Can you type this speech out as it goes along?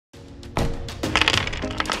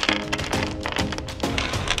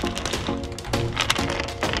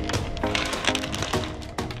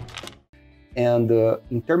And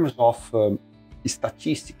in terms of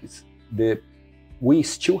statistics, we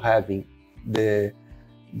still having the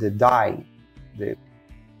die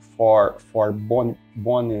for bone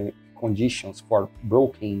conditions, for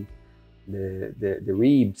broken the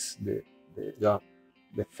ribs,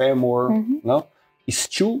 the femur, no, is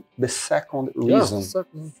still the second reason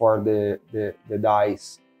for the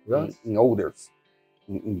dies in others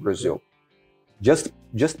in Brazil.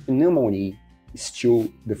 Just pneumonia is still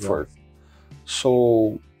the first.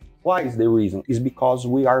 So why is the reason? It's because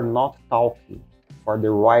we are not talking for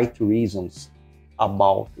the right reasons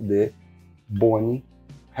about the bone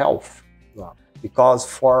health. Because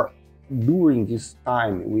during this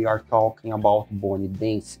time we are talking about bone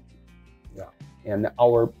density. And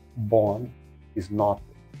our bone is not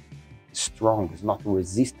strong, it's not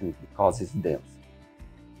resistant because it's dense.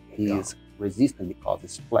 It is resistant because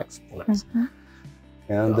it's flexible.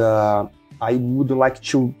 And I would like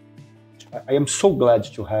to, I am so glad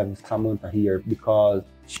to have Samantha here because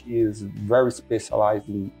she is very specialized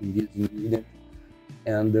in this ingredient.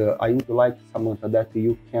 And I would like, Samantha, that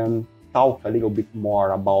you can talk a little bit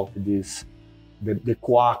more about this, the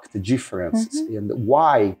coact difference and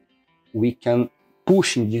why we can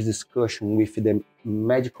push in this discussion with the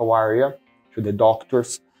medical area to the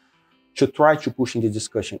doctors to try to push in this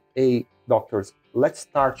discussion. Hey, doctors, let's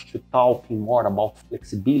start to talking more about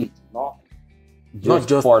flexibility, not just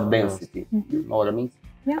for density. You know what I mean?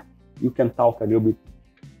 Yeah. You can talk a little bit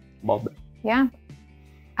about that. Yeah.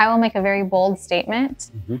 I will make a very bold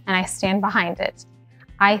statement and I stand behind it.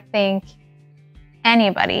 I think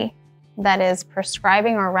anybody that is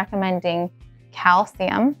prescribing or recommending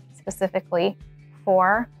calcium specifically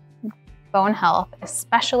for bone health,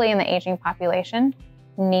 especially in the aging population,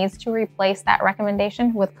 needs to replace that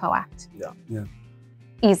recommendation with coact.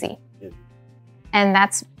 Easy. And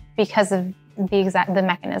that's because of the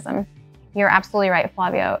mechanism. You're absolutely right,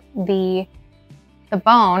 Flavio. The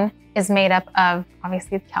bone is made up of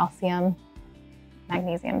obviously calcium,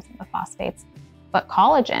 magnesium, the phosphates, but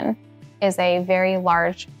collagen is a very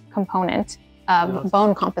large component of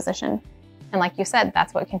bone composition. And like you said,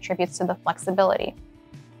 that's what contributes to the flexibility.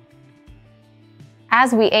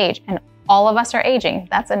 As we age, and all of us are aging,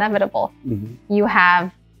 that's inevitable. You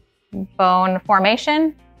have bone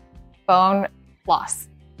formation, bone loss,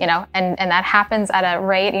 you know, and that happens at a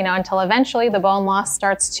rate, you know, until eventually the bone loss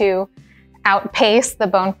starts to outpace the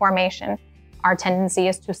bone formation. Our tendency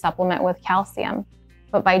is to supplement with calcium.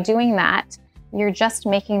 But by doing that, you're just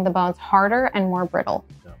making the bones harder and more brittle.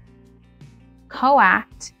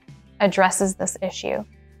 Coact addresses this issue.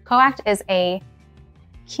 Coact is a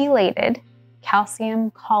chelated calcium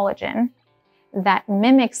collagen that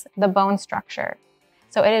mimics the bone structure.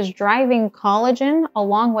 So it is driving collagen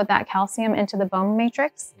along with that calcium into the bone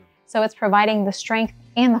matrix. So it's providing the strength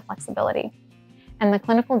and the flexibility. And the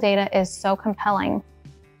clinical data is so compelling.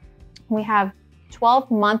 We have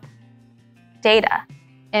 12-month data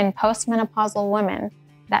in postmenopausal women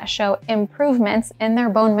that show improvements in their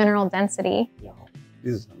bone mineral density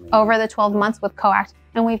over the 12 months with coact.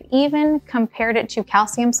 And we've even compared it to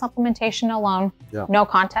calcium supplementation alone, no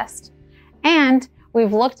contest. And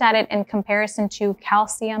we've looked at it in comparison to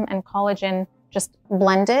calcium and collagen just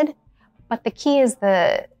blended. But the key is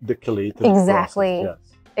the chelated process,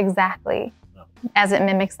 exactly, as it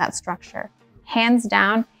mimics that structure. Hands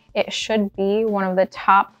down, it should be one of the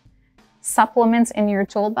top supplements in your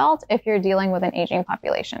tool belt if you're dealing with an aging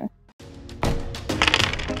population.